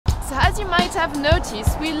as you might have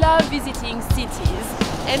noticed, we love visiting cities.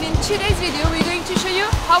 And in today's video, we're going to show you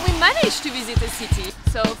how we managed to visit a city.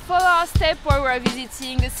 So follow our step where we're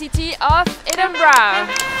visiting the city of Edinburgh.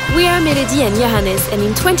 We are Melody and Johannes, and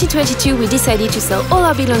in 2022 we decided to sell all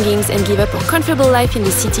our belongings and give up our comfortable life in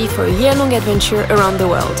the city for a year-long adventure around the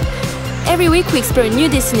world. Every week we explore a new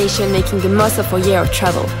destination, making the most of our year of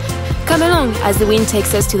travel. Come along as the wind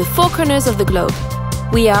takes us to the four corners of the globe.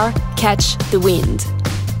 We are Catch the Wind.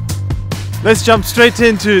 Let's jump straight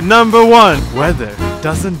into number one. Weather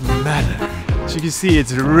doesn't matter. As you can see,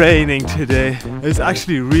 it's raining today. It's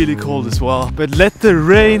actually really cold as well. But let the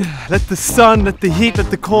rain, let the sun, let the heat, let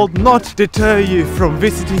the cold not deter you from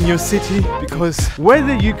visiting your city, because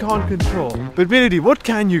weather you can't control. But Melody, what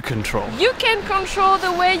can you control? You can control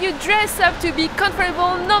the way you dress up to be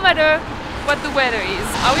comfortable no matter what the weather is.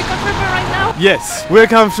 Are we comfortable right now? Yes, we're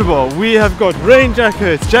comfortable. We have got rain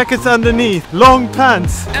jackets, jackets underneath, long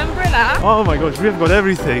pants, umbrella. Oh my gosh, we've got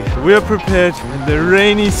everything. We're prepared, and the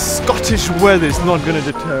rainy Scottish weather is not going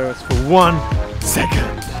to deter us for 1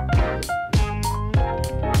 second.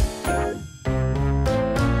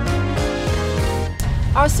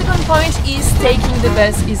 Our second point is taking the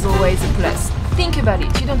bus is always a plus. Think about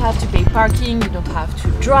it, you don't have to pay parking, you don't have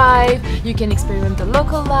to drive, you can experiment the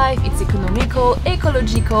local life, it's economical,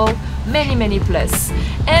 ecological, many plus.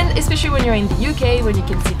 And especially when you're in the UK, when you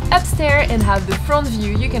can sit upstairs and have the front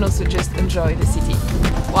view, you can also just enjoy the city.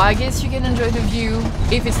 Well, I guess you can enjoy the view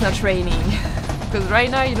if it's not raining, because right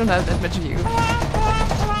now you don't have that much view.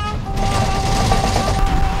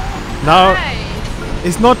 Now,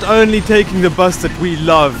 it's not only taking the bus that we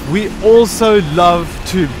love, we also love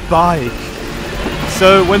to bike.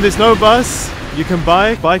 So when there's no bus, you can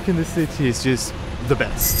bike. Bike in the city is just the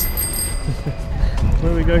best.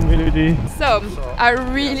 Where are we going, Melody? So, I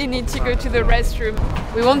really need to go to the restroom.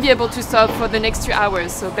 We won't be able to stop for the next 2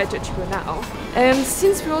 hours, so better to go now. And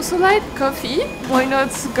since we also like coffee, why not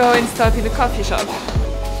go and stop in a coffee shop?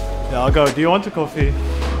 Yeah, I'll go. Do you want a coffee?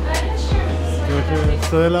 Sure. Do you want a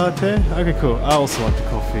soy latte? Okay, cool. I also want a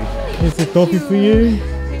coffee. Here's a coffee for you.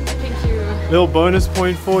 Little bonus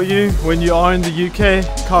point for you, when you are in the UK,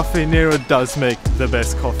 Cafe Nero does make the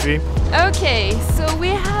best coffee. Okay, so we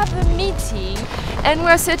have a meeting and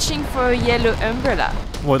we're searching for a yellow umbrella.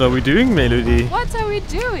 What are we doing, Melody? What are we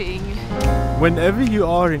doing? Whenever you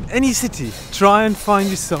are in any city, try and find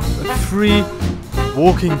yourself a free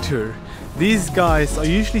walking tour. These guys are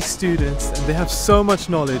usually students and they have so much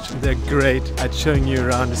knowledge and they're great at showing you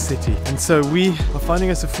around the city. And so we are finding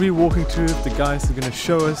us a free walking tour. The guys are going to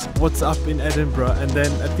show us what's up in Edinburgh, and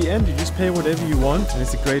then at the end you just pay whatever you want, and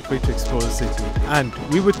it's a great way to explore the city. And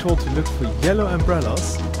we were told to look for yellow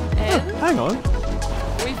umbrellas. And oh, hang on.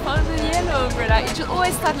 We found a yellow umbrella. It should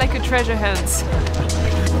always start like a treasure hunt.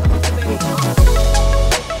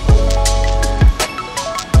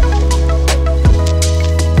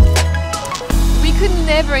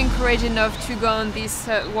 Never encourage enough to go on this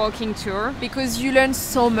walking tour, because you learn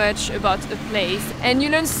so much about a place and you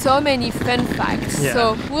learn so many fun facts. Yeah.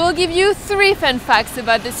 So we'll give you 3 fun facts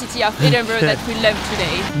about the city of Edinburgh that we love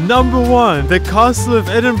today. Number 1, the castle of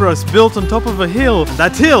Edinburgh is built on top of a hill.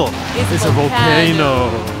 That hill is a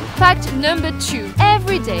volcano. Fact number 2,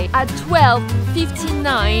 every day at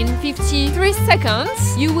 12:59:53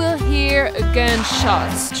 seconds, you will hear a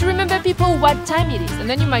gunshot. To remember people what time it is, and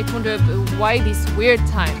then you might wonder why this weird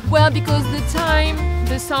time. Well, because the time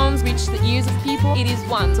the sounds reach the ears of people, it is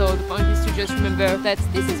 1. So the point is to just remember that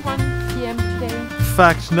this is 1 p.m. today.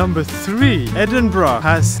 Fact number 3, Edinburgh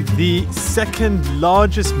has the second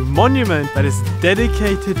largest monument that is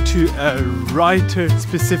dedicated to a writer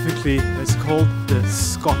specifically. It's called the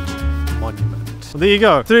Scott Monument. Well, there you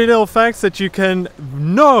go. 3 little facts that you can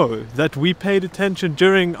know that we paid attention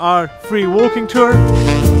during our free walking tour.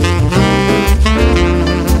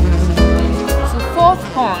 Fourth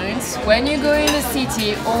point, when you go in the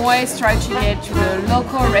city, always try to get to the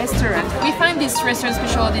local restaurant. We find this restaurant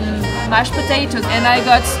specialized in mashed potatoes, and I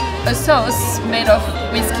got a sauce made of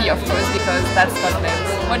whiskey, of course, because that's Scotland.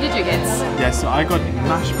 What did you get? Yeah, so I got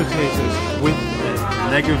mashed potatoes with a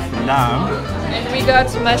leg of lamb. And we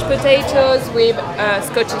got mashed potatoes with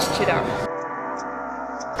Scottish cheddar.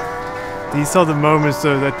 These are the moments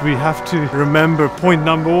though that we have to remember. Point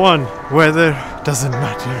number 1, weather doesn't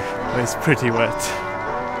matter. It's pretty wet.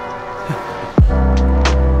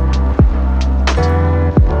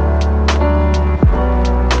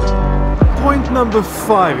 Point number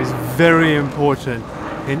 5 is very important.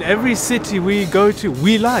 In every city we go to,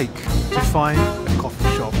 we like to find a coffee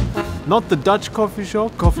shop. Not the Dutch coffee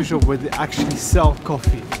shop where they actually sell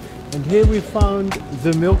coffee. And here we found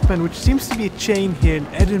the Milkman, which seems to be a chain here in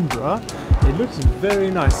Edinburgh. It looks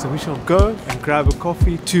very nice, so we shall go and grab a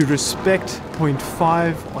coffee to respect point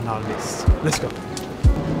 5 on our list. Let's go.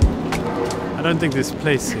 I don't think there's a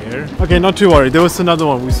place here. Okay, not too worried. There was another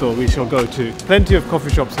one we saw we shall go to. Plenty of coffee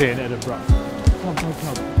shops here in Edinburgh.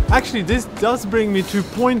 Actually, this does bring me to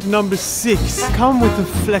point number 6. Come with a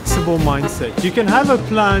flexible mindset. You can have a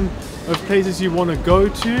plan of places you want to go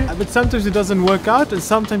to, but sometimes it doesn't work out, and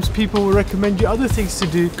sometimes people will recommend you other things to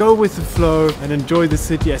do. Go with the flow and enjoy the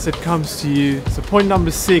city as it comes to you. So point number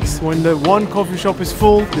 6, when the one coffee shop is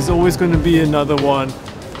full, there's always going to be another one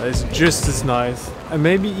that is just as nice and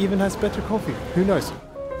maybe even has better coffee. Who knows?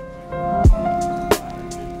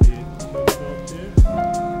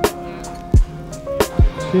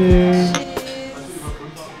 Cheers.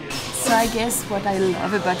 So I guess what I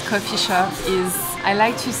love about coffee shop is I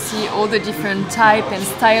like to see all the different type and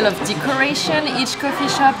style of decoration each coffee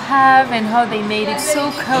shop have and how they made it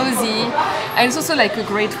so cozy. And it's also like a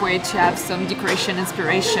great way to have some decoration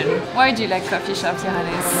inspiration. Why do you like coffee shops,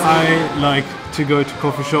 Johannes? I like to go to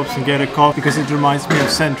coffee shops and get a coffee because it reminds me of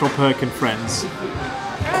Central Perk and Friends.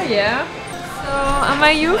 Oh yeah? So am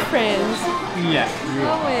I your friends? Yeah.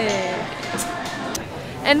 No way.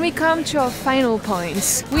 And we come to our final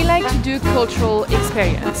point. We like to do cultural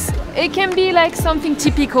experience. It can be like something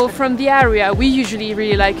typical from the area. We usually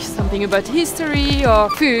really like something about history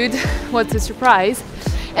or food. What's a surprise?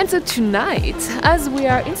 And so tonight, as we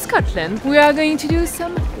are in Scotland, we are going to do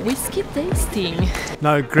some whiskey tasting.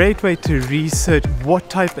 Now, a great way to research what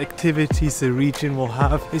type of activities the region will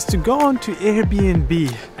have is to go on to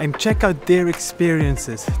Airbnb and check out their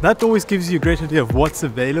experiences. That always gives you a great idea of what's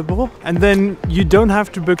available. And then you don't have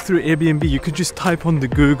to book through Airbnb. You could just type on the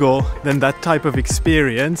Google, then that type of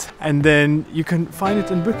experience, and then you can find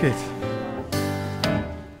it and book it.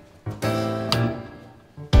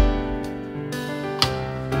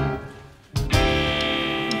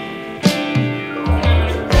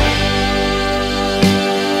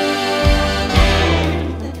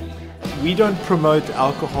 We don't promote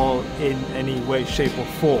alcohol in any way, shape or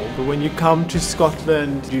form, but when you come to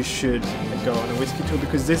Scotland you should go on a whiskey tour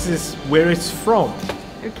because this is where it's from.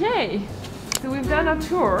 Okay, so we've done a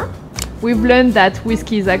tour. We've learned that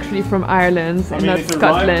whiskey is actually from Ireland and not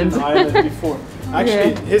Scotland. In Ireland before.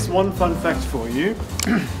 Actually, Yeah. here's one fun fact for you.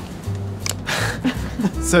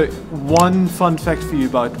 So, one fun fact for you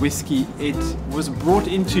about whiskey, it was brought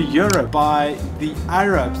into Europe by the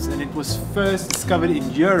Arabs and it was first discovered in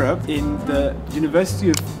Europe in the University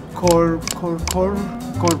of Cordoba.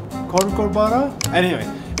 Anyway,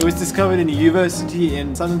 it was discovered in a university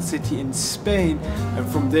in Southern City in Spain, and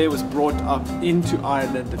from there was brought up into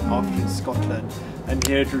Ireland and after in Scotland, and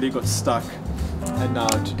here it really got stuck, and now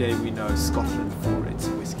today we know Scotland for its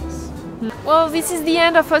whiskies. Well, this is the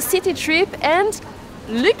end of our city trip, and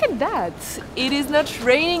look at that! It is not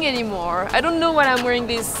raining anymore. I don't know why I'm wearing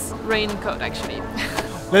this raincoat actually.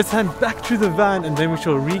 Let's head back to the van and then we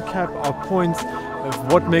shall recap our points of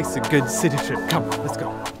what makes a good city trip. Come, let's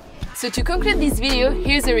go. So to conclude this video,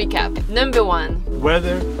 here's a recap. Number 1.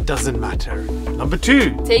 Weather doesn't matter. Number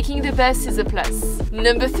 2. Taking the bus is a plus.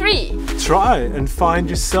 Number 3. Try and find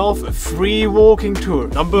yourself a free walking tour.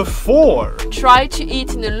 Number 4. Try to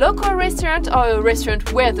eat in a local restaurant or a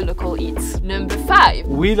restaurant where the local eats. Number 5.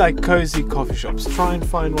 We like cozy coffee shops. Try and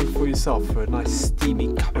find one for yourself for a nice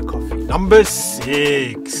steamy cup of coffee. Number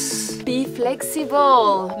 6. Be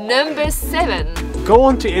flexible. Number 7. Go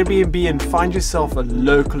on to Airbnb and find yourself a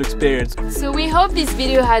local experience. So we hope this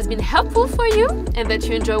video has been helpful for you and that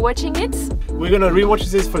you enjoy watching it. We're gonna rewatch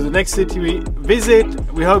this for the next city we visit.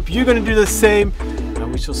 We hope you're gonna do the same,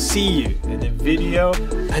 and we shall see you in the video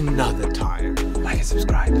another time. Like and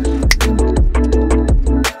subscribe.